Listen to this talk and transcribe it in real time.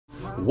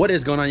What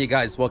is going on, you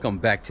guys? Welcome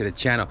back to the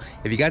channel.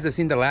 If you guys have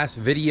seen the last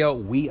video,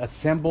 we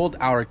assembled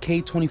our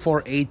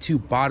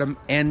K24A2 bottom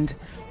end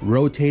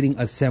rotating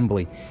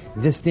assembly.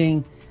 This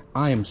thing,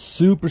 I am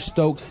super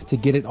stoked to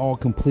get it all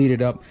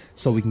completed up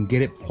so we can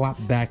get it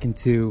plopped back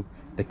into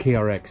the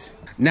KRX.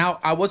 Now,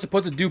 I was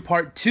supposed to do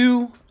part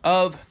 2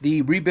 of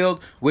the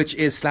rebuild, which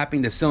is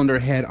slapping the cylinder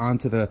head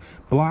onto the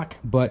block,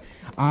 but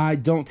I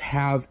don't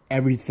have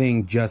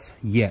everything just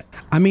yet.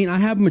 I mean, I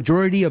have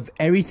majority of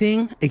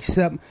everything,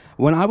 except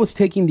when I was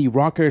taking the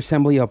rocker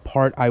assembly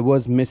apart, I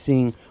was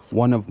missing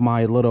one of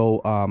my little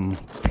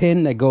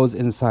pin that goes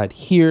inside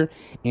here,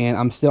 and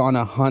I'm still on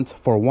a hunt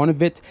for one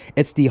of it.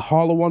 It's the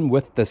hollow one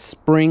with the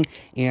spring,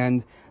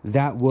 and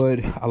that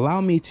would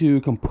allow me to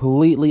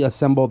completely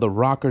assemble the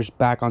rockers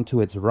back onto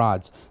its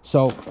rods.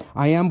 So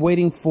I am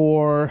waiting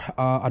for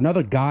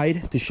another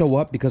guide to show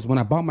up, because when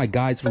I bought my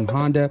guides from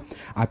Honda,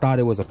 I thought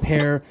it was a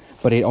pair,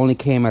 but it only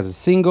came as a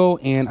single,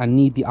 and I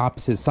need the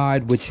opposite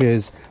side, which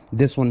is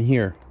this one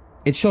here.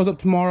 It shows up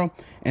tomorrow.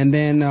 And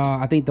then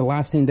I think the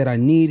last thing that I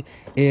need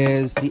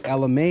is the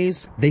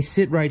LMAs. They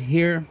sit right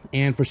here,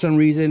 and for some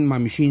reason my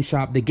machine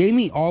shop, they gave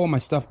me all of my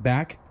stuff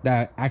back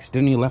that I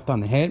accidentally left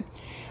on the head,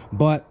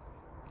 but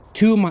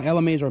 2 of my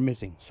LMAs are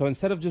missing. So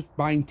instead of just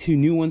buying 2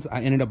 new ones,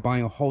 I ended up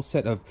buying a whole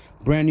set of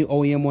brand new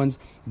OEM ones.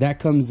 That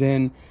comes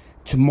in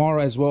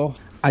tomorrow as well.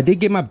 I did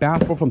get my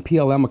baffle from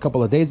PLM a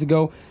couple of days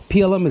ago.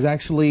 PLM is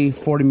actually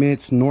 40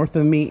 minutes north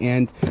of me,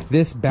 and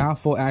this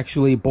baffle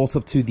actually bolts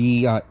up to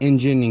the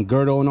engine and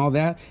girdle and all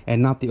that,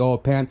 and not the oil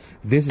pan.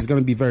 This is going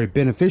to be very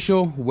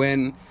beneficial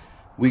when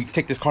we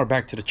take this car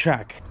back to the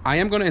track. I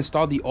am going to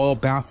install the oil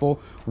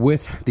baffle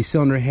with the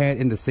cylinder head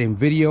in the same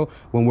video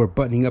when we're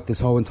buttoning up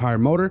this whole entire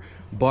motor.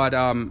 But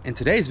in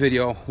today's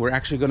video, we're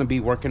actually going to be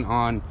working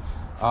on,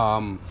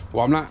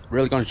 well, I'm not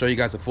really going to show you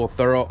guys a full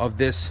thorough of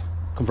this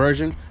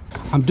conversion.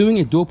 I'm doing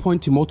a dual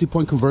point to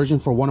multi-point conversion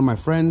for one of my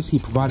friends. He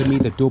provided me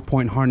the dual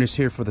point harness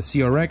here for the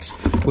CRX,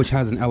 which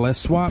has an LS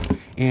swap,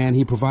 and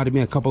he provided me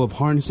a couple of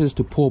harnesses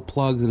to pull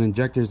plugs and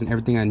injectors and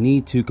everything I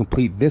need to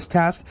complete this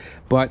task.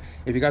 But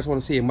if you guys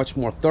want to see a much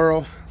more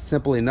thorough,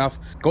 simple enough,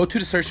 go to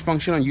the search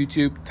function on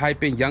YouTube,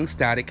 type in Young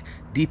Static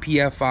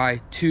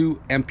DPFI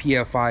to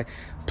MPFI.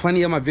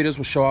 Plenty of my videos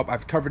will show up.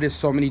 I've covered this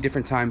so many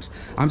different times.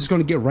 I'm just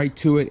going to get right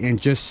to it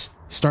and just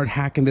start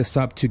hacking this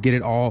up to get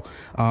it all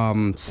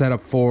set up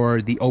for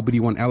the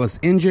OBD1 LS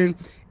engine.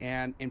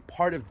 And in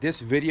part of this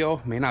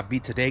video, may not be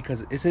today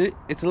because it's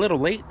a little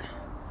late,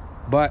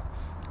 but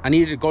I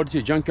needed to go to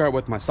the junkyard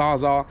with my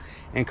Sawzall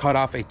and cut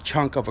off a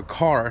chunk of a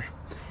car,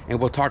 and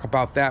we'll talk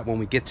about that when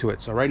we get to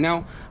it. So right now,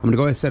 I'm gonna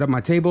go ahead and set up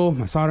my table,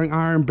 my soldering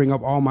iron, bring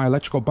up all my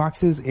electrical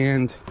boxes,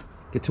 and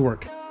get to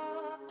work.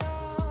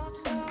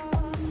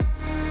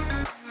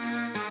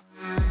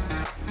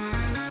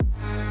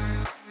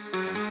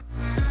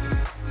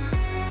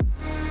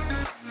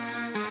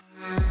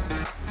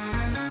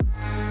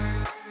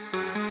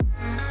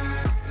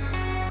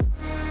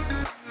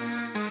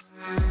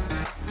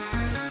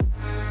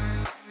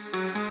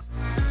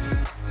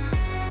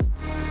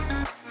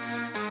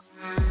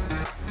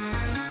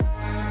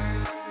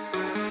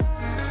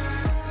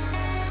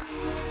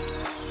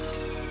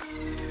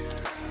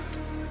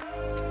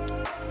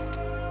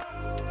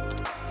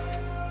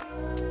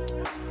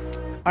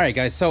 All right,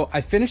 guys, so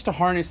I finished the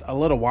harness a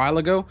little while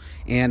ago,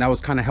 and I was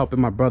kind of helping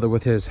my brother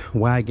with his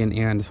wagon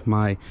and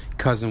my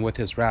cousin with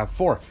his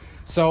RAV4.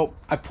 So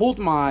I pulled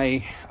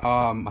my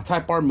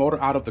Type R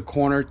motor out of the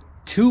corner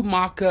to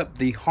mock up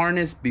the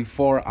harness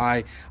before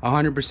I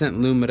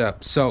 100% loom it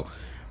up. So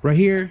right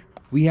here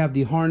we have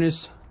the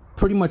harness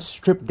pretty much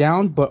stripped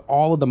down, but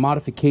all of the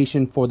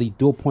modification for the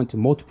dual point to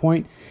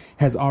multi-point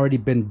has already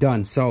been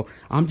done. So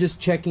I'm just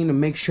checking to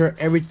make sure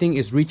everything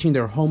is reaching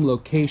their home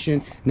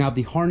location. Now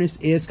the harness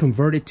is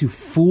converted to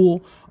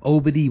full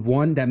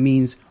OBD1. That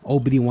means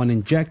OBD1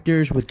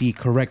 injectors with the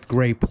correct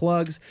gray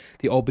plugs,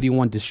 the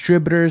OBD1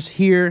 distributors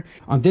here.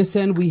 On this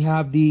end, we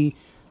have the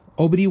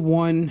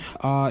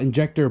OBD1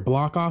 injector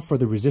block off for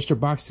the resistor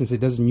box, since it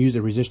doesn't use a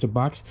resistor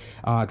box.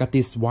 Got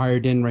this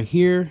wired in right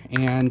here,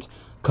 and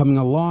coming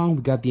along,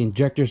 we got the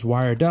injectors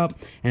wired up.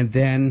 And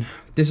then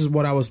this is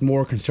what I was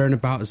more concerned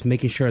about, is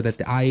making sure that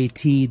the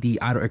IAT,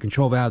 the idle air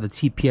control valve, the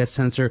TPS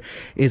sensor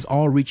is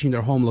all reaching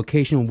their home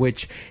location,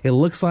 which it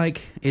looks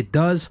like it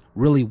does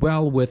really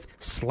well with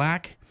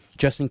slack,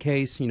 just in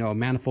case, you know,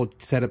 manifold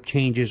setup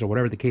changes or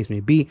whatever the case may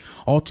be.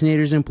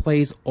 Alternators in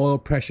place, oil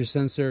pressure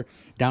sensor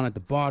down at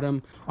the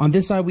bottom. On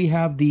this side, we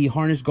have the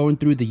harness going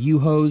through the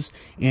U-hose,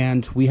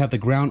 and we have the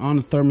ground on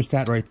the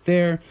thermostat right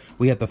there.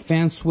 We have the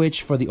fan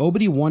switch for the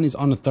OBD1 is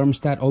on the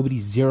thermostat.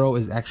 OBD0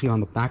 is actually on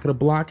the back of the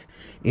block,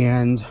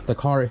 and the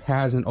car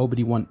has an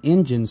OBD1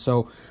 engine,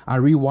 so I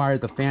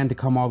rewired the fan to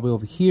come all the way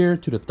over here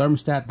to the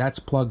thermostat. That's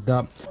plugged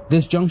up.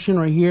 This junction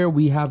right here,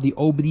 we have the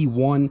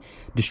OBD1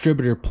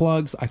 distributor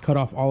plugs. I cut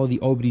off all of the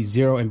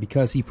OBD0, and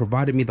because he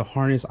provided me the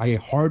harness, I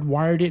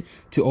hardwired it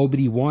to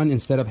OBD1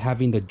 instead of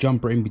having the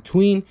jumper in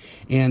between.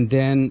 And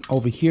then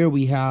over here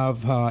we have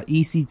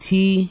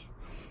ECT,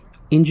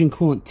 engine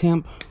coolant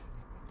temp,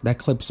 that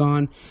clips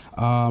on.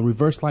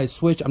 Reverse light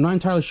switch. I'm not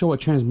entirely sure what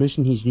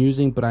transmission he's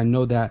using, but I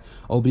know that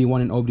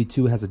OBD1 and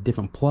OBD2 has a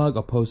different plug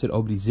opposed to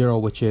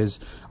OBD0, which is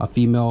a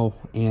female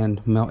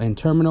and male end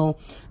terminal.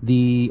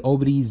 The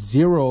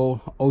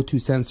OBD0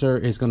 O2 sensor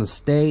is going to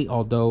stay,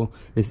 although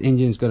this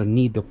engine is going to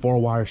need the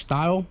 4-wire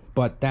style,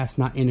 but that's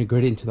not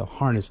integrated into the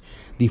harness.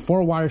 The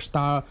 4-wire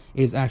style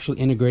is actually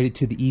integrated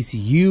to the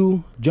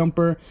ECU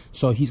jumper,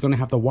 so he's going to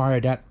have to wire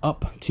that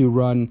up to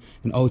run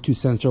an O2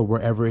 sensor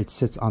wherever it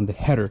sits on the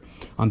header.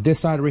 On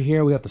this side right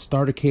here, we have the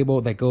starter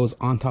cable that goes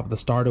on top of the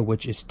starter,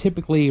 which is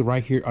typically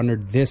right here under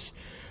this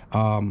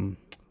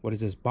what is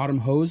this, bottom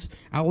hose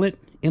outlet,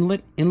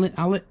 inlet,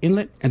 outlet,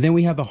 inlet. And then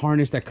we have the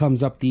harness that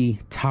comes up the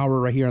tower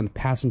right here on the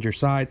passenger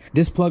side.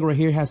 This plug right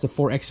here has the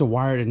 4 extra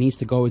wire that needs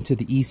to go into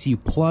the ECU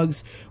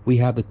plugs. We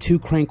have the 2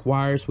 crank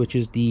wires, which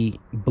is the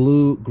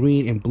blue,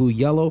 green, and blue,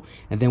 yellow.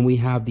 And then we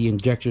have the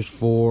injectors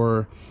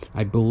for,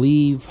 I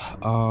believe,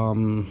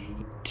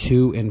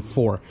 2 and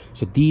 4.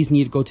 So these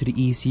need to go to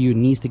the ECU,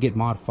 needs to get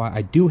modified.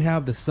 I do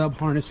have the sub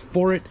harness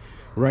for it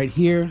right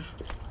here,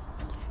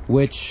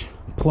 which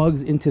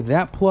plugs into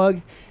that plug,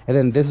 and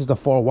then this is the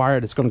 4-wire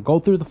that's going to go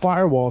through the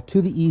firewall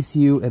to the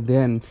ECU, and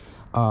then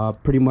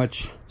pretty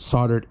much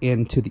soldered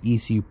into the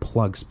ECU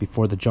plugs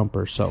before the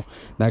jumper. So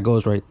that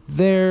goes right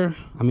there.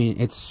 I mean,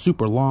 it's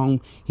super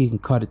long. He can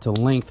cut it to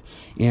length,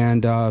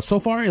 and so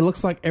far it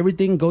looks like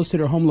everything goes to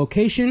their home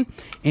location.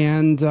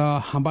 And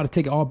I'm about to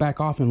take it all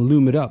back off and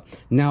lume it up.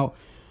 Now,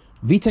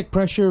 VTEC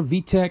pressure,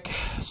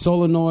 VTEC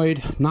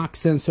solenoid, knock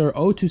sensor,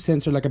 O2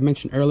 sensor, like I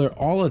mentioned earlier,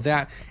 all of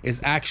that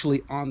is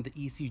actually on the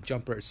ECU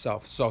jumper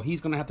itself. So he's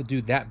going to have to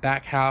do that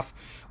back half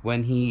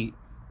when he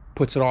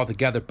puts it all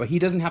together. But he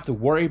doesn't have to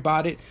worry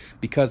about it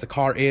because the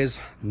car is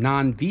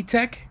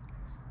non-VTEC.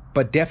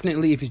 But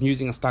definitely if he's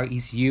using a stock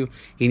ECU,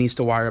 he needs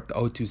to wire up the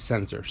O2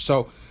 sensor.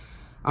 So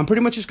I'm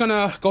pretty much just going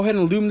to go ahead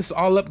and lume this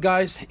all up,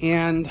 guys.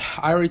 And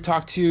I already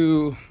talked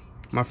to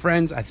my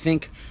friends. I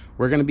think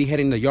we're going to be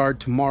heading to the yard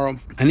tomorrow.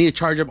 I need to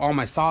charge up all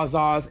my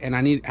Sawzalls, and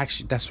I need,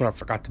 actually, that's what I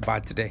forgot to buy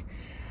today.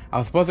 I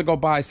was supposed to go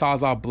buy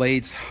Sawzall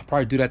blades. I'll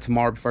probably do that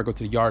tomorrow before I go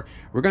to the yard.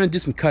 We're going to do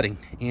some cutting,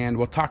 and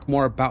we'll talk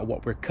more about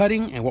what we're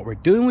cutting and what we're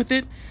doing with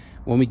it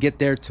when we get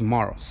there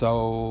tomorrow.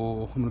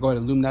 So I'm going to go ahead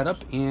and lume that up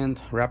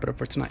and wrap it up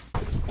for tonight.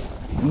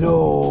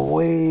 No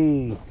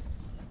way.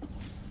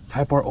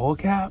 Type R oil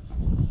cap?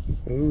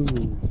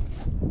 Ooh.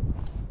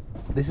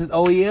 This is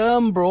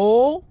OEM,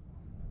 bro.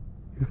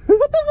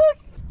 What the fuck?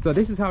 So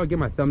this is how I get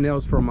my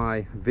thumbnails for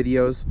my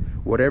videos.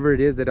 Whatever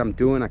it is that I'm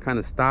doing, I kind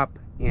of stop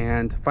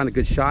and find a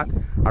good shot.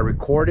 I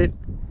record it,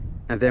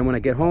 and then when I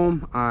get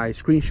home, I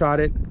screenshot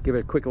it, give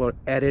it a quick little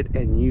edit,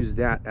 and use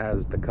that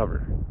as the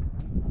cover.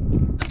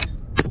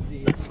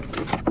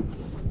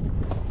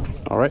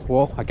 All right,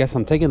 well, I guess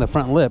I'm taking the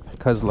front lip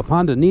because La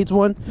Ponda needs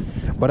one,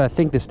 but I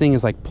think this thing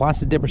is like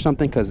plastic dip or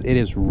something because it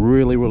is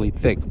really, really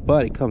thick,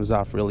 but it comes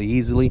off really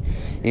easily,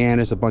 and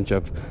there's a bunch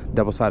of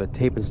double-sided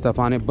tape and stuff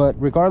on it. But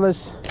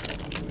regardless,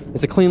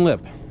 it's a clean lip.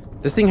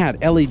 This thing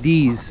had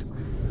LEDs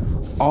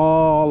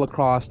all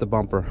across the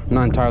bumper. I'm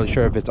not entirely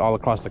sure if it's all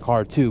across the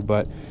car too,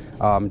 but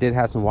did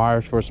have some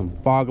wires for some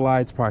fog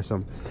lights, probably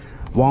some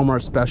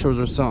Walmart specials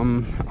or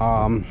something.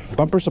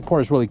 Bumper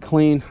support is really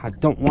clean. I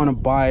don't want to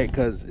buy it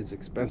because it's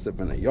expensive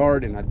in the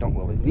yard and I don't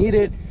really need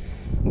it,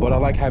 but I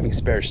like having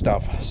spare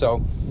stuff.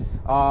 So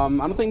I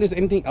don't think there's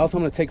anything else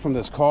I'm going to take from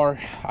this car.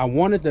 I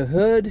wanted the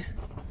hood,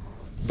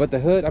 but the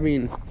hood, I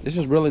mean, this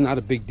is really not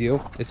a big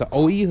deal. It's an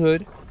OE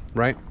hood,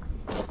 right?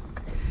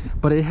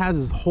 But it has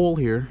this hole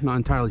here, not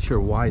entirely sure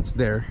why it's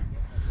there,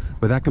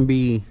 but that can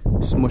be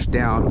smushed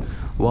down,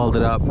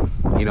 welded up,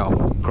 you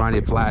know,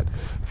 grinded flat,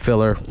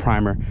 filler,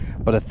 primer.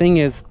 But the thing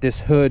is, this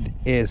hood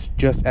is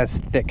just as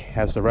thick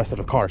as the rest of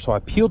the car. So I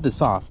peeled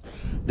this off.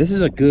 This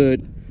is a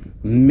good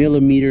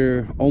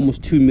millimeter,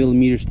 almost 2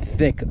 millimeters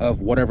thick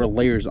of whatever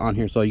layers on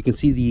here. So you can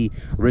see the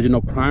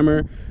original primer,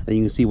 and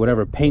you can see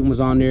whatever paint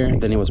was on there,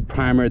 then it was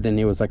primer, then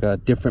it was like a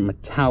different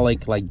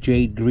metallic, like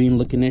jade green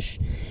looking ish,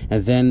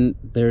 and then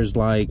there's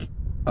like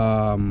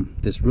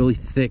this really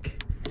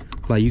thick,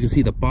 like you can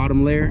see the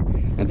bottom layer,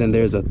 and then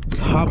there's a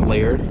top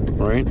layer,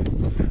 right?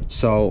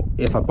 So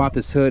if I bought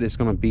this hood, it's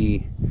gonna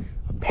be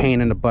a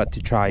pain in the butt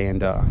to try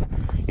and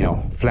you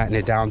know, flatten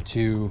it down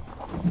to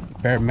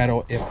bare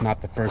metal, if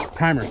not the first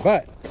primer.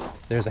 But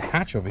there's a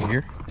hatch over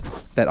here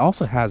that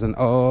also has an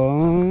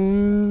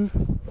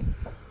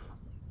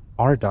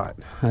R dot.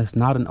 It's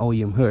not an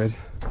OEM hood,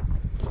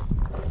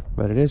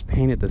 but it is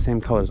painted the same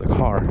color as the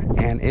car,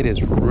 and it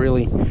is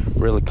really,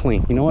 really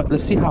clean. You know what,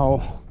 let's see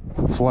how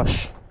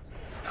flush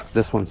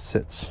this one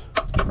sits.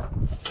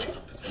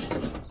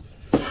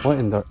 What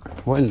in the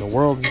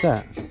world is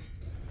that?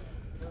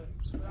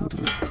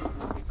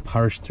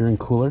 Power steering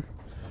cooler,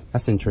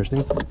 that's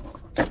interesting.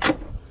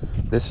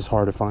 This is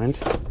hard to find.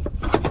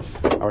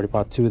 I already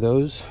bought 2 of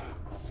those.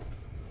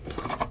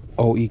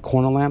 OE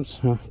corner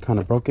lamps, kind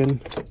of broken.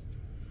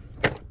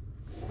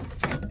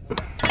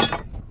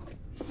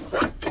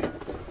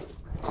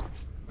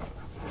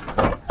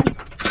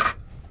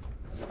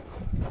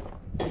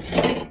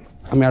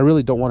 I mean, I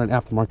really don't want an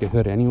aftermarket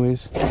hood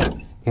anyways.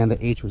 And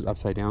the H was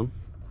upside down.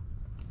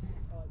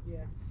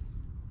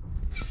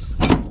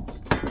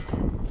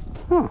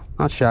 Huh,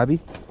 not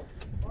shabby.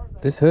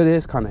 This hood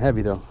is kind of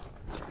heavy though,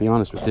 to be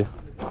honest with you.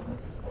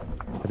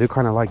 I do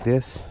kind of like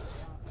this.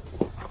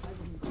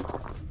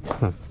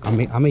 Huh, I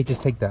may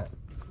just take that.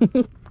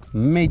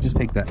 May just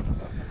take that.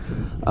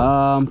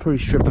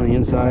 Pretty stripped on the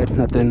inside.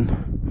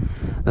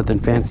 Nothing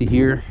fancy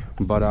here,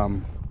 but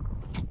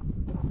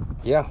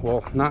yeah,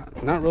 well, not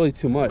really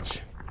too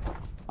much.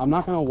 I'm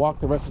not gonna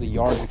walk the rest of the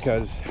yard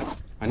because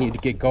I need to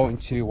get going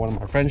to one of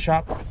my friend's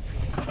shop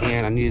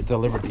and I need to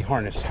deliver the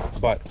harness.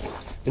 But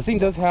this thing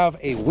does have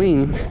a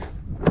wing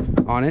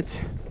on it,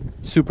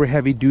 super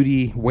heavy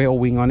duty whale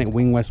wing on it,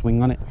 wing west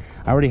wing on it.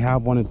 I already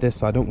have one of this,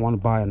 so I don't want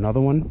to buy another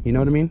one, you know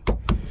what I mean?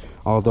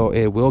 Although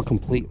it will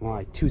complete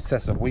my 2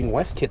 sets of wing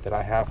west kit that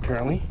I have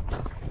currently.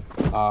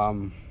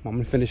 I'm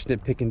gonna finish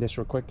nitpicking this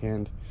real quick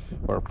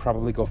or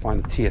probably go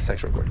find a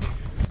TSX real quick.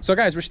 So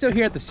guys, we're still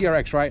here at the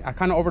CRX, right? I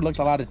kind of overlooked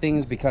a lot of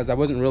things because I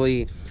wasn't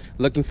really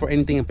looking for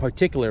anything in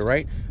particular,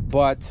 right?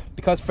 But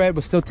because Fred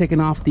was still taking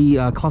off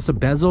the cluster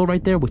bezel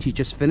right there, which he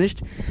just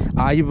finished,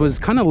 I was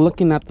kind of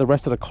looking at the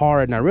rest of the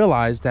car and I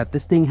realized that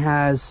this thing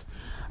has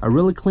a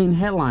really clean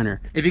headliner.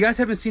 If you guys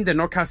haven't seen the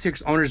NorCal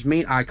CRX owners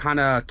meet, I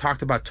kind of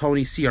talked about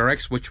Tony's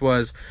CRX, which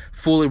was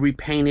fully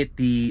repainted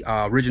the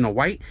original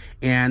white,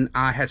 and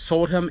I had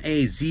sold him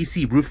a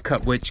ZC roof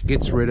cut, which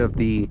gets rid of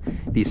the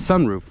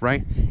sunroof,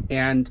 right?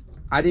 And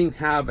I didn't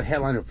have a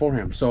headliner for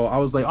him, so I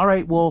was like, all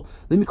right, well,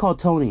 let me call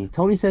Tony.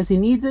 Tony says he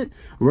needs it.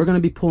 We're gonna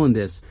be pulling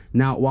this.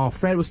 Now, while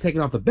Fred was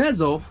taking off the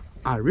bezel,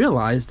 I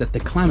realized that the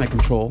climate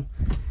control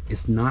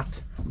is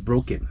not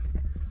broken.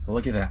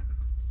 Look at that.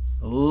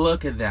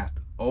 Look at that.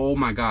 Oh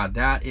my God,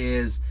 that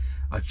is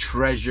a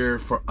treasure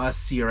for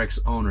us CRX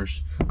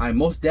owners. I'm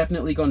most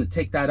definitely going to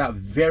take that out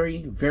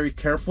very, very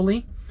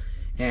carefully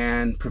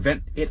and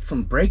prevent it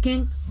from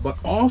breaking. But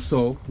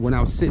also, when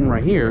I was sitting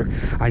right here,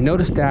 I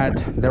noticed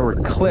that there were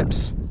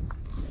clips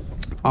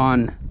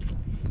on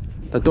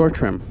the door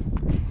trim,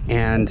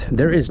 and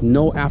there is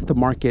no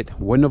aftermarket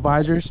window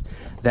visors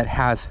that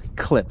has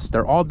clips.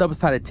 They're all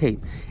double-sided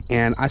tape,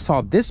 and I saw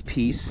this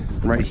piece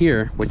right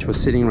here, which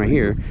was sitting right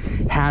here,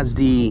 has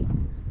the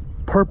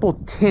purple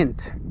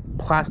tint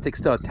plastic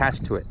still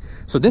attached to it.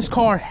 So this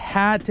car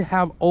had to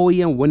have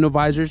OEM window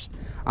visors.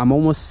 I'm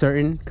almost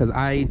certain, because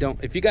I don't,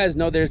 if you guys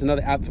know there's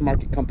another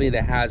aftermarket company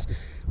that has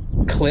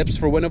clips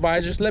for window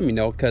visors, let me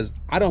know, because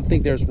I don't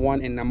think there's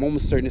one, and I'm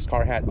almost certain this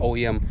car had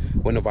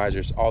OEM window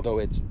visors, although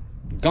it's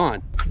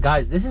gone.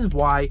 Guys, this is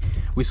why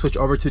we switched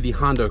over to the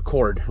Honda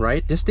Accord,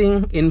 right? This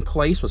thing in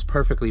place was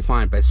perfectly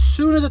fine, but as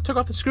soon as I took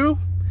off the screw,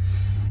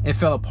 it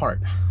fell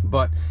apart.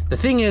 But the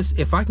thing is,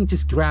 if I can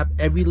just grab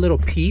every little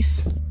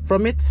piece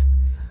from it,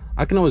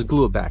 I can always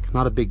glue it back.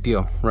 Not a big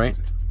deal, right?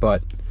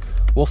 But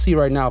we'll see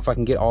right now if I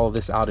can get all of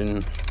this out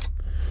in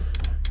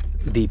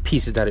the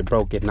pieces that it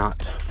broke it,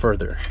 not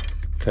further,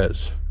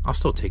 because I'll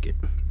still take it,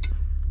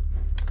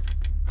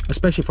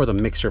 especially for the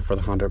mixer for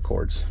the Honda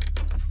Accords.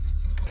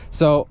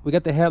 So we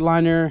got the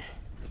headliner,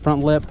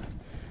 front lip,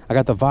 I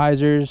got the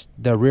visors,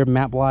 the rear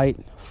map light,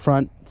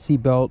 front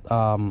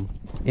seatbelt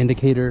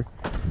indicator,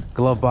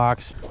 glove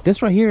box.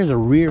 This right here is a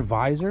rear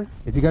visor.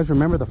 If you guys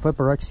remember the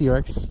Flipper X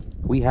CRX,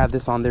 we had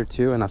this on there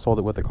too, and I sold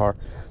it with the car.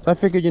 So I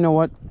figured, you know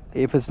what,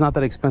 if it's not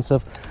that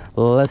expensive,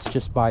 let's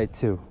just buy it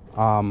too.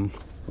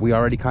 We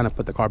already kind of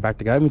put the car back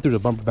together. I even threw the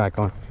bumper back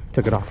on,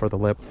 took it off for the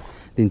lip.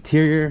 The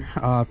interior,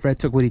 Fred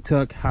took what he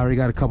took. I already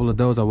got a couple of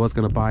those. I was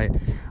gonna buy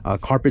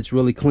it. Carpet's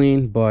really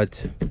clean,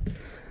 but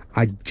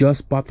I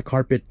just bought the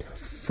carpet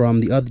from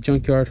the other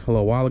junkyard a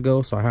little while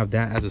ago, so I have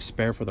that as a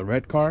spare for the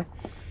red car.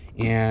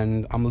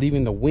 And I'm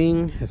leaving the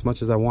wing as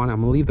much as I want.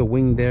 I'm gonna leave the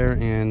wing there,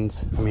 and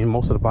I mean,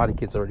 most of the body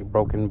kit's already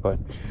broken, but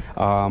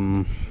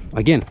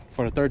again,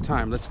 for the third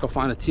time, let's go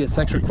find a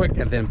TSX real quick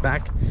and then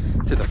back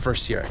to the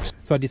first CRX.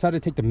 So I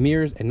decided to take the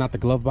mirrors and not the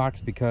glove box,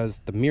 because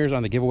the mirrors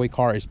on the giveaway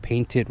car is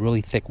painted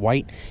really thick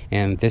white,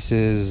 and this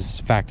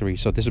is factory,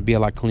 so this would be a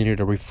lot cleaner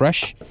to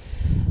refresh.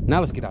 Now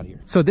let's get out of here.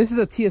 So this is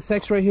a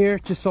TSX right here.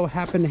 Just so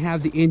happened to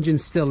have the engine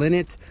still in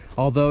it,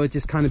 although it's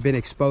just kind of been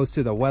exposed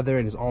to the weather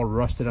and it's all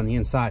rusted on the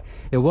inside.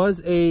 It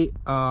was a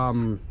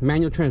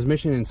manual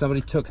transmission, and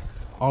somebody took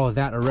all of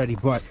that already,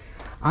 but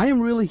I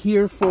am really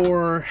here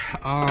for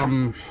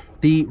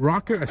the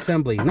rocker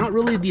assembly. Not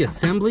really the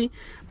assembly,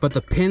 but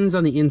the pins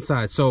on the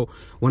inside. So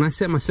when I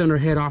set my cylinder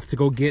head off to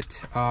go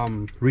get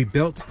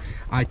rebuilt,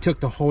 I took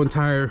the whole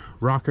entire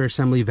rocker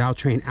assembly valve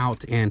train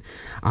out, and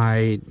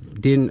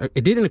it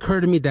didn't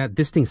occur to me that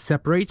this thing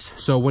separates.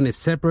 So when it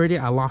separated,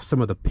 I lost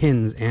some of the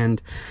pins,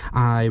 and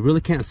I really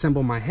can't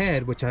assemble my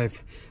head, which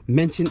I've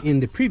mentioned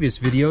in the previous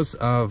videos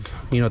of,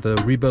 you know, the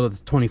rebuild of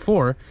the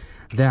 24,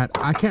 that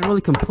I can't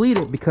really complete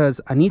it because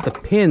I need the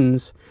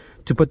pins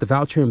to put the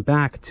valve train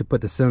back, to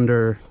put the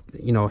cylinder,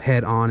 you know,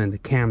 head on, and the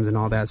cams and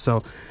all that.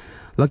 So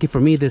lucky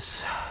for me,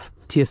 this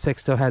TSX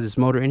still has its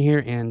motor in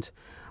here, and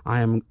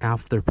I am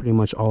after pretty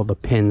much all the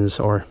pins,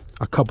 or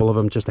a couple of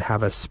them, just to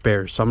have as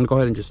spares. So I'm gonna go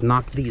ahead and just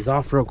knock these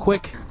off real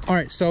quick. All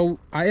right, so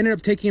I ended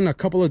up taking a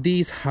couple of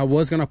these. I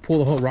was gonna pull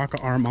the whole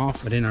rocker arm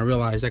off, but then I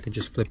realized I could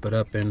just flip it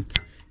up and,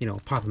 you know,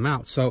 pop them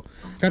out. So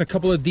got a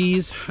couple of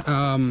these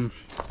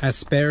as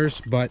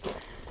spares,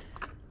 but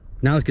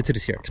now let's get to the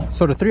CRX.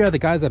 So the three other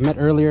guys I met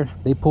earlier,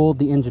 they pulled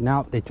the engine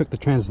out, they took the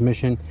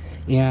transmission,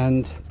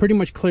 and pretty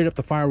much cleared up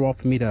the firewall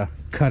for me to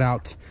cut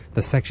out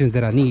the sections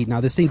that I need.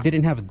 Now this thing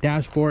didn't have a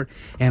dashboard,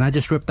 and I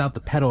just ripped out the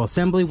pedal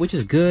assembly, which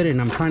is good,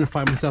 and I'm trying to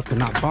fight myself to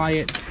not buy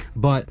it,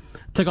 but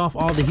took off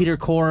all the heater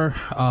core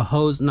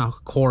hose,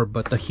 not core,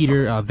 but the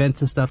heater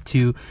vents and stuff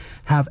to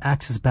have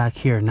access back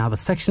here. Now the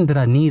section that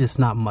I need is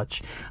not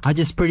much. I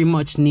just pretty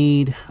much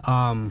need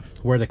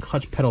where the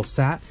clutch pedal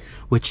sat,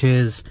 which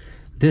is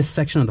this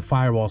section of the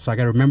firewall. So I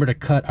got to remember to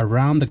cut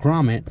around the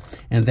grommet,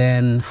 and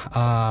then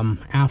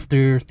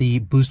after the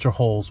booster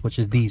holes, which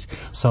is these.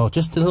 So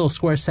just a little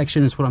square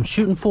section is what I'm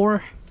shooting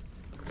for.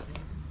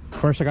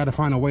 First I got to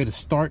find a way to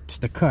start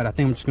the cut. I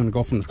think I'm just going to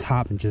go from the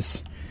top and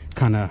just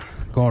kind of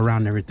go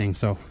around everything.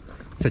 So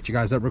set you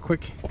guys up real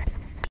quick.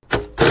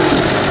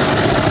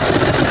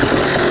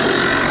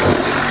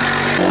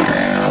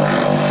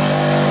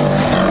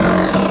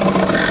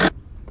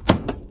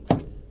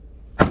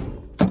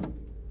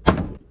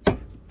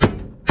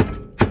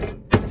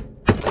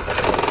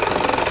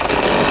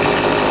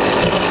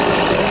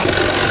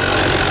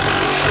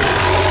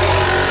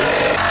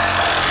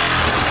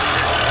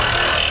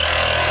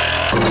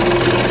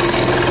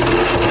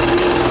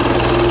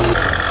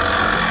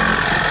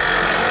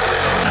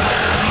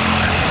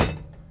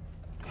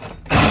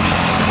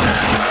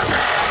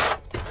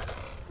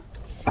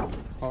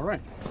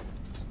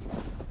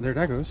 There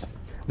that goes.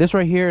 This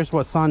right here is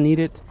what Son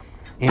needed,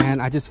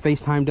 and I just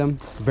FaceTimed him,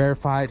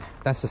 verified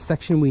that's the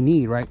section we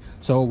need, right?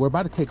 So we're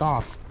about to take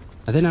off,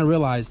 and then I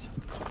realized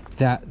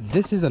that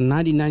this is a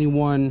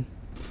 9091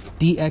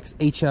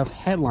 DXHF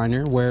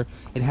headliner, where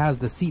it has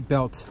the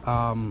seatbelt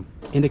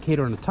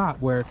indicator on the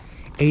top, where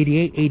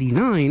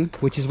 8889,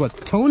 which is what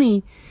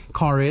Tony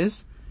car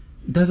is,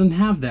 doesn't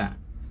have that.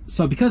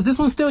 So because this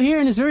one's still here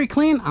and it's very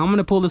clean, I'm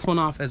gonna pull this one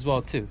off as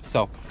well too.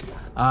 So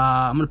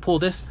I'm gonna pull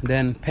this,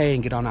 then pay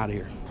and get on out of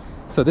here.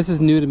 So this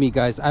is new to me,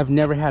 guys. I've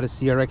never had a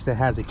CRX that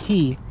has a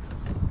key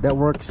that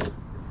works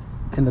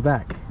in the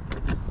back.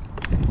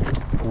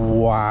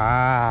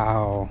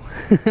 Wow.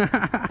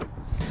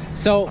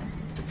 So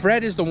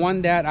Fred is the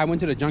one that I went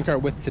to the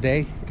junkyard with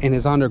today and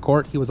is on their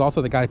court. He was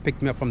also the guy who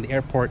picked me up from the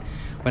airport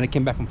when I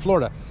came back from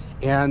Florida.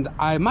 And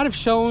I might have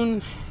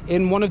shown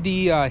in one of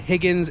the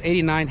Higgins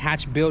 89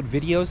 hatch build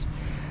videos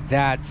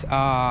that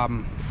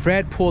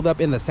Fred pulled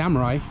up in the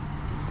Samurai.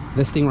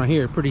 This thing right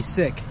here, pretty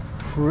sick,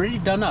 pretty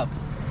done up.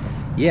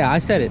 Yeah, I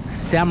said it,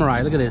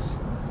 Samurai. Look at this,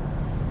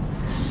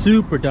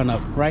 super done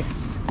up, right?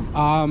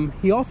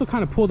 He also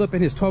kind of pulled up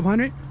in his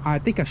 1200. I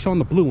think I've shown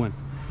the blue one,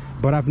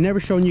 but I've never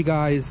shown you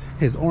guys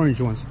his orange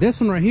ones. This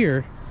one right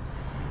here,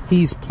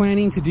 he's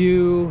planning to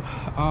do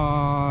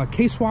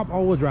K-swap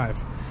all-wheel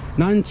drive.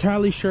 Not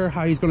entirely sure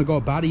how he's going to go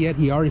about it yet.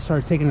 He already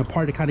started taking it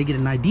apart to kind of get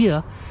an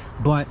idea,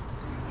 but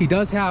he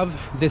does have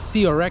this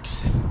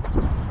CRX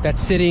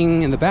that's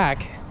sitting in the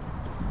back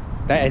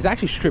that is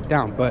actually stripped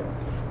down, but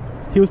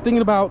he was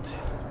thinking about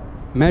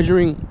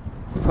measuring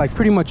like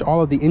pretty much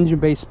all of the engine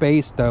bay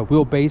space, the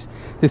wheel base,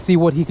 to see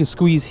what he can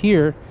squeeze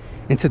here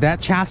into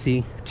that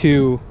chassis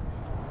to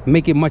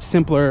make it much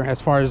simpler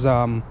as far as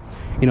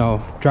you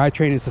know,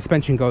 drivetrain and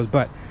suspension goes.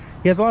 But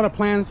he has a lot of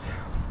plans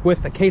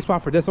with a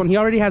K-swap for this one. He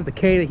already has the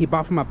K that he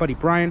bought from my buddy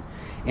Brian,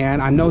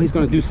 and I know he's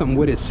going to do something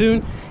with it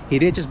soon. He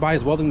did just buy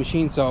his welding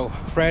machine, so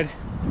Fred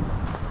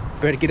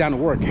better get down to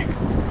work.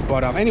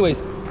 But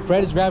anyways,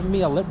 Fred is grabbing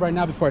me a lip right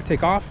now before I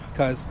take off,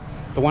 because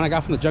the one I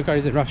got from the junkyard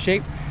is in rough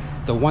shape.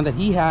 The one that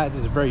he has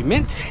is very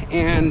mint,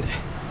 and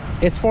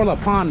it's for La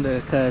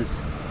Ponda because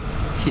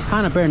she's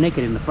kind of bare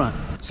naked in the front.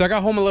 So I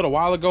got home a little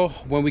while ago.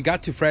 When we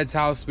got to Fred's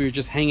house, we were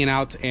just hanging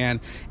out and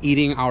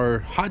eating our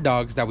hot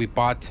dogs that we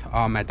bought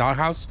at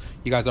Doghouse.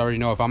 You guys already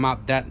know if I'm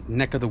out that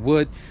neck of the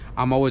wood,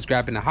 I'm always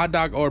grabbing a hot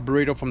dog or a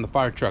burrito from the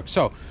fire truck.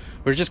 So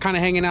we're just kind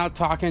of hanging out,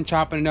 talking,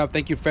 chopping it up.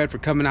 Thank you, Fred, for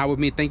coming out with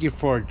me. Thank you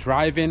for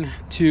driving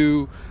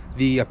to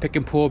the pick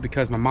and pull,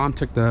 because my mom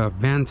took the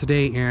van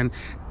today and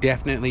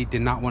definitely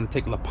did not want to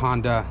take La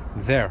Ponda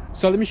there.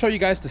 So let me show you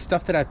guys the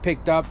stuff that I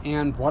picked up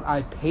and what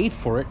I paid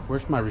for it.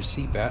 Where's my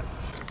receipt at?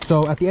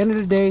 So at the end of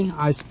the day,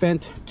 I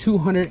spent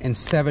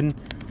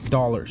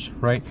 $207,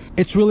 right?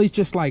 It's really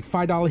just like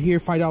 $5 here,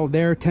 $5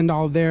 there,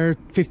 $10 there,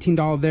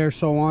 $15 there,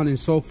 so on and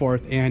so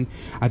forth. And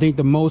I think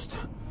the most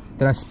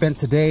that I spent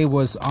today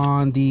was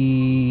on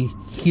the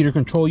heater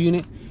control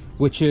unit,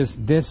 which is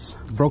this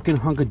broken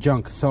hunk of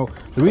junk. So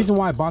the reason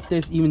why I bought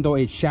this, even though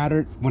it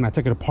shattered when I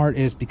took it apart,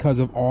 is because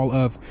of all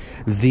of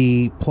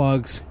the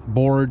plugs,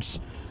 boards,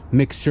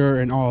 mixture,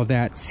 and all of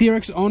that.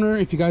 CRX owner,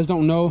 if you guys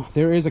don't know,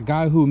 there is a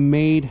guy who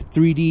made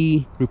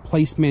 3D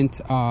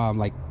replacement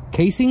like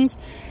casings,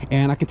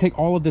 and I can take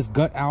all of this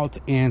gut out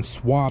and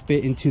swap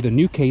it into the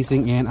new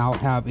casing, and I'll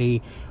have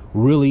a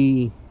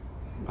really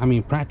I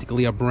mean,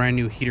 practically a brand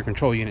new heater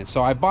control unit.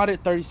 So I bought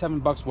it, 37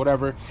 bucks,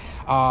 whatever.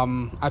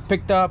 I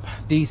picked up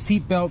the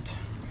seatbelt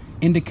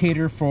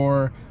indicator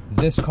for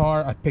this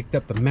car. I picked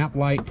up the map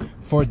light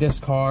for this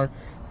car.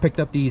 Picked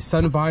up the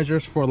sun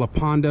visors for La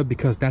Ponda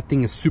because that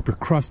thing is super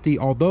crusty.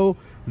 Although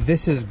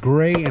this is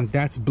gray and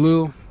that's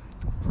blue,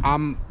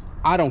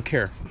 I don't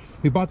care.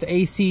 We bought the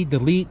AC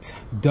delete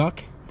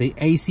duct, the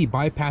AC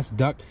bypass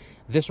duct.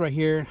 This right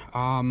here,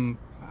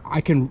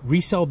 I can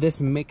resell this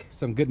and make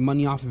some good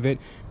money off of it.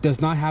 Does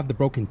not have the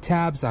broken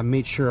tabs. I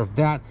made sure of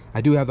that.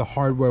 I do have the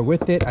hardware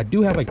with it. I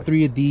do have like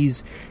 3 of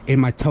these in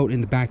my tote in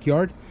the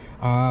backyard.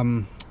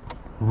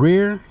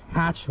 Rear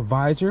hatch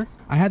visor.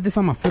 I had this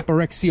on my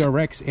FlipaRex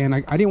CRX and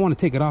I didn't want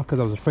to take it off because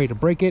I was afraid to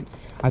break it.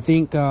 I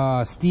think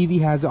Stevie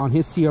has it on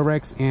his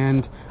CRX,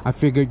 and I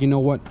figured, you know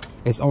what,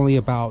 it's only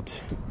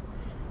about,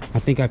 I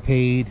think I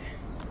paid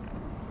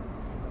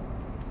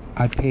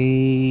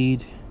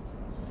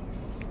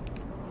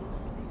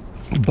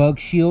Bug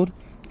Shield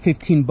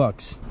 15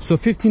 bucks. So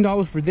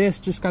 $15 for this.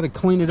 Just got to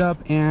clean it up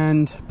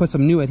and put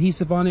some new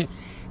adhesive on it.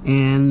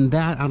 And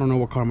that, I don't know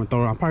what car I'm gonna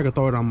throw it on. I'm probably gonna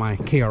throw it on my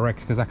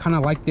KRX because I kind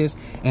of like this.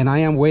 And I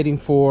am waiting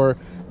for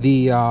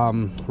the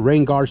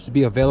rain guards to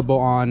be available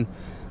on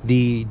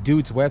the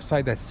dude's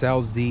website that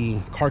sells the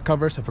car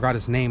covers. I forgot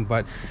his name,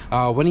 but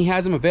when he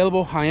has them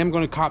available, I am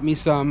going to cop me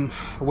some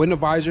window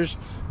visors.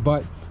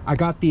 But I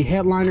got the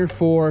headliner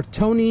for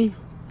Tony.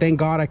 Thank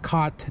God I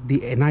caught the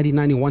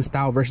 9091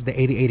 style versus the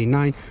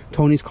 8089.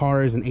 Tony's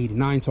car is an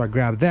 89, so I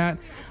grabbed that.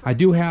 I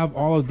do have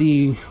all of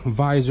the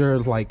visor,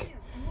 like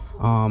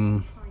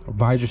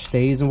visor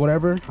stays and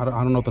whatever. I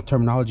don't know what the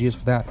terminology is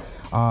for that.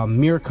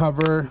 Mirror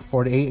cover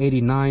for the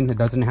 889. It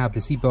doesn't have the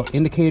seatbelt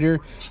indicator,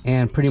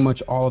 and pretty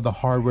much all of the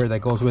hardware that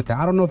goes with that.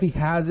 I don't know if he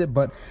has it,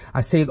 but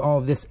I saved all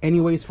of this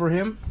anyways for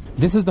him.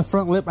 This is the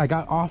front lip I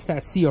got off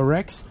that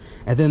CRX,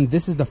 and then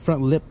this is the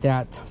front lip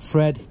that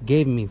Fred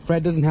gave me.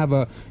 Fred doesn't have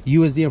a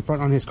USD in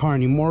front on his car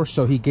anymore,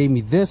 so he gave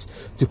me this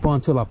to put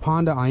onto La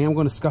Ponda. I am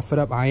going to scuff it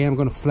up. I am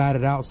going to flat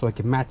it out so it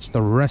can match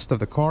the rest of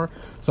the car,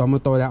 so I'm going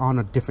to throw that on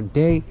a different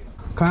day.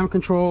 Climate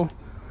control.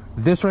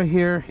 This right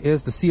here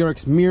is the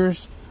CRX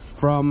mirrors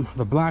from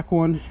the black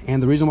one,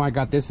 and the reason why I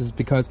got this is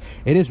because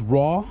it is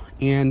raw,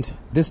 and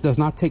this does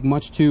not take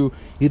much to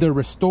either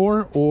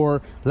restore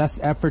or less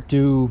effort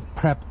to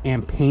prep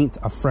and paint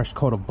a fresh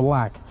coat of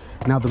black.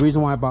 Now the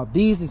reason why I bought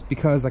these is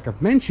because, like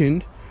I've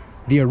mentioned,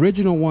 the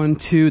original one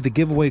to the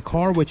giveaway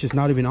car, which is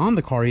not even on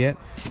the car yet,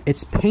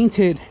 it's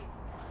painted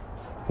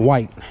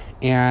white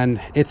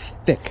and it's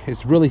thick.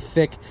 It's really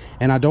thick,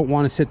 and I don't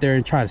want to sit there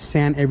and try to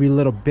sand every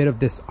little bit of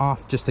this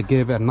off just to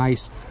give a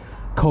nice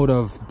coat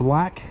of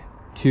black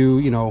to,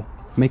 you know,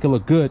 make it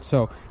look good.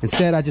 So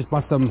instead I just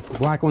bought some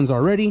black ones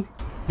already.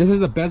 This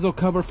is a bezel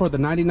cover for the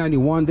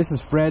 9091. This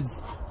is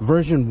Fred's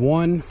version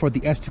 1 for the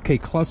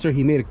S2K cluster.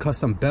 He made a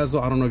custom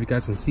bezel. I don't know if you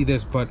guys can see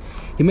this, but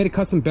he made a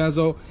custom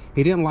bezel.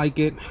 He didn't like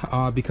it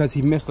because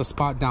he missed a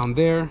spot down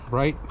there,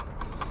 right?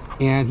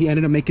 And he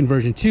ended up making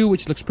version 2,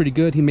 which looks pretty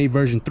good. He made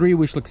version 3,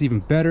 which looks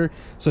even better.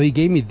 So he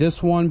gave me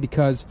this one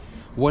because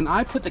when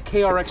I put the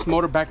KRX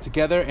motor back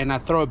together and I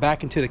throw it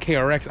back into the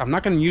KRX, I'm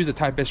not going to use the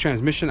Type S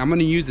transmission. I'm going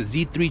to use the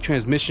Z3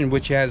 transmission,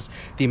 which has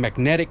the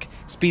magnetic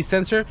speed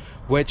sensor,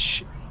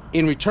 which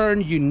in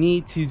return you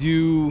need to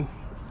do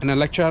an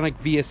electronic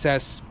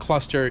VSS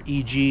cluster,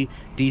 EG,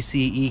 DC,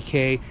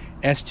 EK,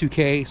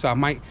 S2K. So I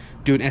might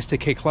do an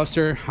S2K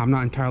cluster. I'm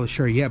not entirely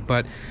sure yet,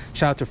 but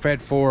shout out to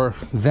Fred for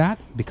that,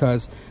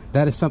 because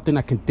that is something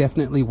I can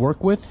definitely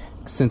work with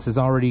since it's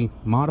already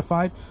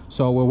modified.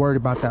 So we're worried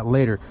about that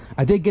later.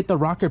 I did get the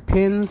rocker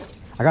pins.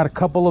 I got a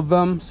couple of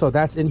them, so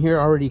that's in here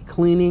already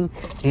cleaning.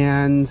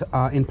 And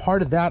in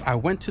part of that, I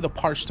went to the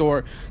parts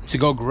store to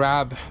go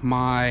grab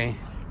my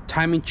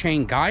timing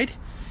chain guide,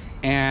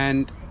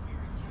 and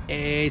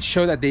it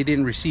showed that they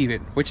didn't receive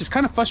it, which is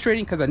kind of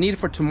frustrating because I need it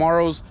for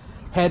tomorrow's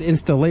head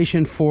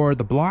installation for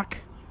the block,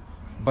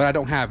 but I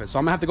don't have it. So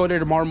I'm gonna have to go there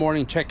tomorrow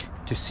morning and check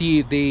to see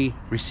if they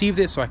received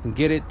it so I can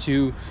get it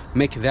to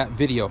make that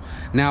video.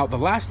 Now the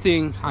last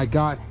thing I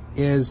got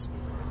is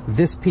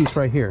this piece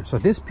right here. So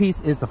this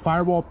piece is the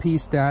firewall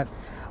piece that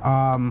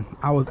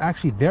I was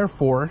actually there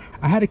for.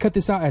 I had to cut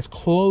this out as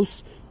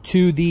close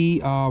to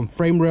the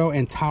frame rail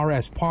and tower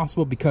as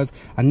possible because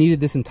I needed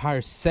this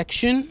entire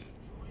section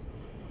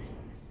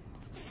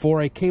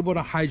for a cable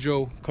to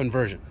hydro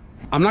conversion.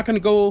 I'm not going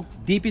to go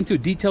deep into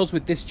details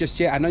with this just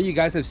yet. I know you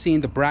guys have seen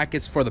the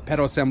brackets for the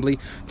pedal assembly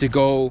to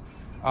go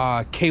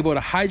cable to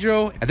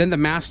hydro, and then the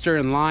master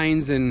and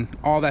lines and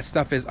all that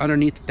stuff is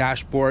underneath the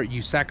dashboard.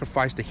 You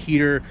sacrifice the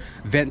heater,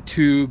 vent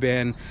tube,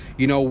 and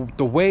you know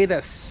the way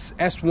that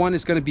S1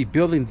 is going to be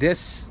building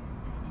this,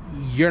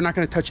 you're not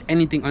going to touch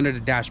anything under the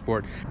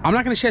dashboard. I'm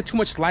not going to shed too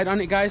much light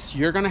on it, guys.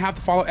 You're going to have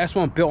to follow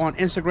S1 Built on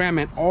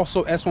Instagram and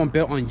also S1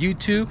 Built on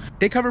YouTube.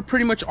 They cover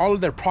pretty much all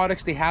of their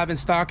products they have in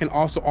stock and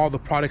also all the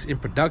products in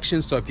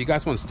production. So if you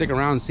guys want to stick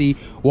around and see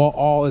what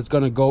all is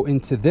going to go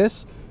into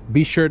this,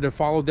 be sure to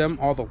follow them.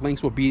 All the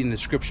links will be in the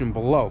description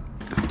below.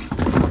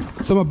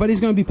 So my buddy's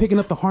going to be picking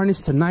up the harness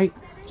tonight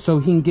so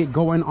he can get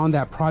going on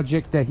that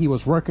project that he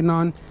was working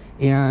on.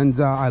 And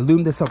I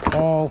loomed this up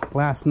all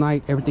last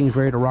night. Everything's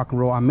ready to rock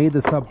and roll. I made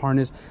the sub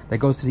harness that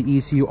goes to the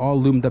ECU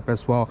all loomed up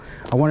as well.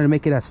 I wanted to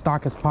make it as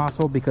stock as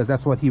possible because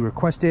that's what he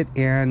requested.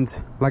 And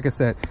like I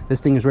said,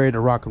 this thing is ready to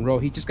rock and roll.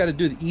 He just got to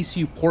do the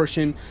ECU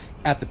portion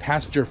at the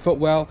passenger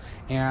footwell,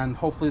 and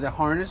hopefully the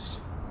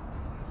harness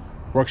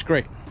works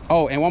great.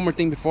 Oh, and one more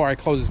thing before I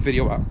close this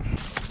video out.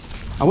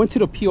 I went to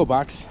the P.O.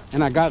 box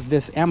and I got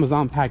this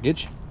Amazon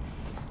package,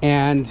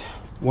 and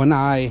when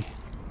I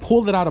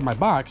pulled it out of my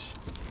box,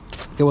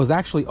 it was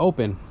actually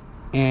open,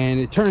 and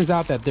it turns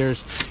out that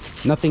there's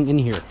nothing in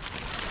here.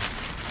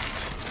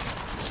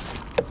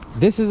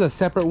 This is a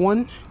separate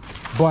one,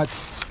 but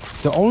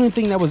the only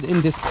thing that was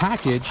in this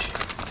package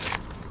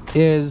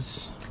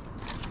is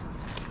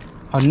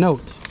a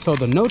note. So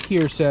the note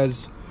here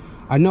says,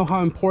 "I know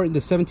how important the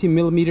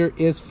 17mm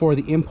is for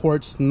the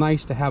imports.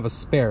 Nice to have a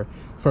spare.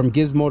 From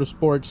Giz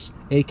Motorsports,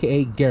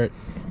 aka Garrett."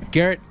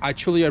 Garrett, I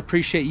truly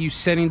appreciate you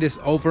sending this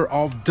over,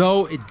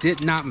 although it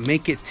did not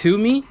make it to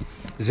me.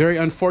 It's very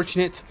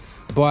unfortunate,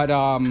 but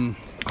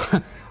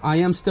I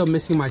am still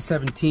missing my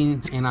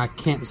 17 and I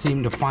can't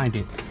seem to find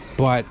it.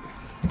 But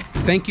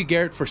thank you,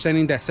 Garrett, for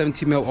sending that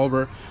 17mm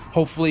over.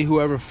 Hopefully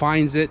whoever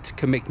finds it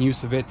can make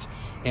use of it.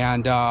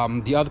 And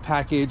the other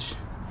package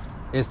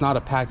is not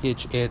a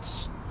package,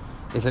 it's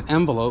an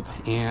envelope,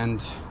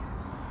 and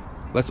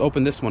let's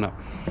open this one up.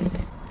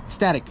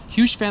 Static,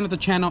 huge fan of the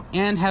channel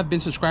and have been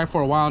subscribed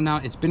for a while now.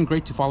 It's been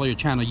great to follow your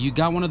channel. You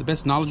got one of the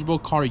best knowledgeable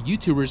car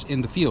YouTubers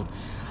in the field.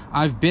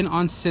 I've been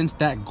on since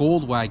that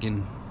gold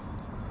wagon.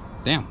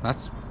 Damn,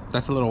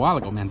 that's a little while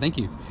ago, man. Thank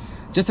you.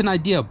 Just an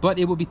idea, but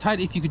it would be tight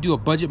if you could do a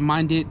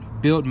budget-minded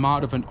build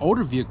mod of an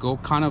older vehicle,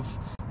 kind of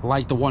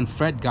like the one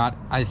Fred got.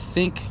 I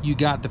think you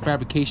got the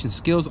fabrication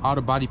skills, auto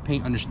body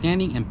paint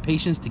understanding, and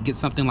patience to get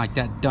something like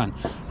that done.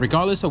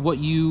 Regardless of what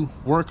you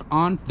work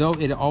on, though,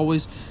 it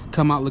always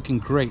come out looking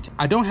great.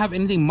 I don't have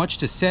anything much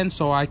to send,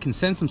 so I can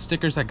send some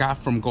stickers I got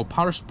from Go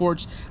Power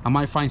Sports. I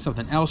might find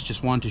something else.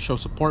 Just wanted to show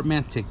support,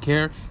 man. Take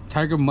care.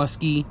 Tiger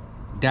Muskie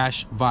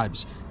Dash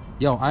Vibes.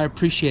 Yo, I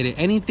appreciate it.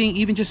 Anything,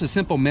 even just a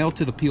simple mail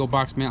to the P.O.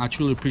 box, man, I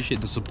truly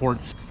appreciate the support.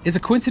 It's a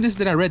coincidence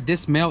that I read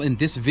this mail in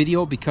this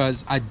video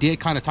because I did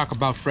kind of talk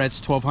about Fred's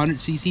 1200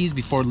 cc's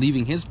before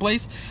leaving his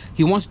place.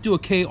 He wants to do a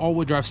K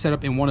all-wheel drive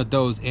setup in one of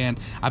those, and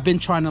I've been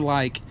trying to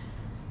like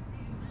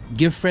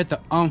give Fred the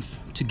oomph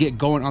to get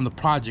going on the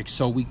project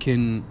so we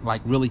can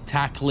like really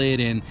tackle it,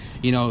 and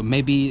you know,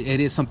 maybe it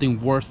is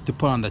something worth to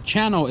put on the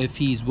channel if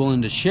he's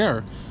willing to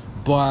share,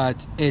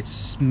 but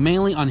it's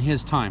mainly on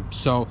his time.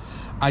 So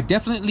I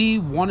definitely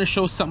want to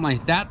show something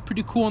like that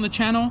pretty cool on the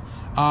channel.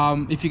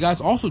 If you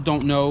guys also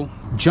don't know,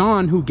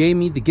 John, who gave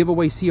me the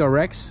giveaway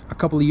CRX a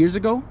couple of years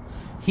ago,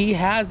 he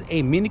has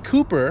a Mini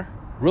Cooper,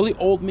 really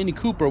old Mini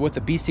Cooper with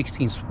a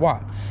B16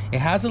 swap. It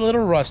has a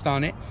little rust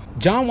on it.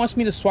 John wants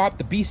me to swap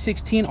the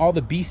B16, all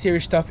the B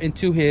series stuff,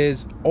 into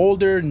his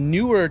older,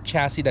 newer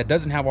chassis that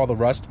doesn't have all the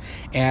rust,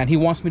 and he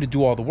wants me to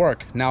do all the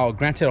work. Now,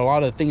 granted, a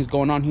lot of the things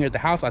going on here at the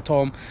house, I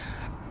told him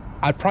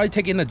I'd probably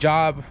take in the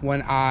job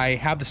when I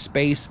have the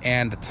space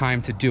and the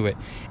time to do it.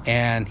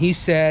 And he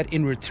said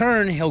in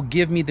return, he'll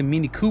give me the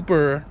Mini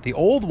Cooper, the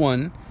old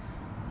one,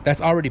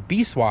 that's already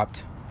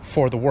B-swapped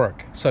for the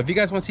work. So if you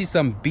guys want to see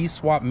some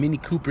B-swap Mini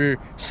Cooper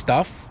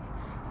stuff,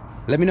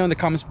 let me know in the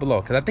comments below,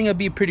 because I think it'd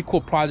be a pretty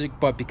cool project.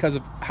 But because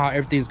of how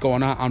everything's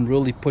going on, I'm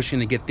really pushing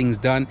to get things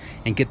done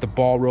and get the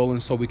ball rolling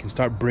so we can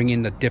start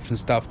bringing the different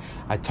stuff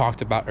I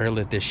talked about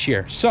earlier this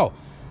year. So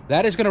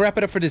that is going to wrap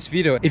it up for this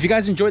video. If you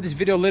guys enjoyed this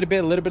video a little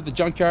bit of the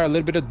junkyard, a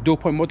little bit of the dual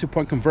point,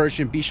 multi-point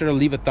conversion, be sure to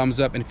leave a thumbs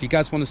up. And if you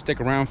guys want to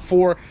stick around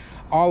for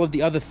all of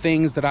the other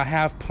things that I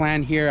have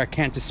planned here, I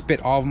can't just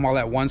spit all of them all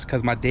at once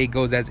because my day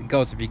goes as it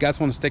goes. If you guys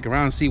want to stick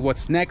around and see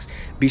what's next,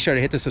 be sure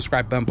to hit the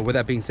subscribe button. But with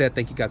that being said,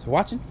 thank you guys for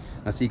watching.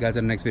 I'll see you guys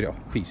in the next video.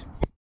 Peace.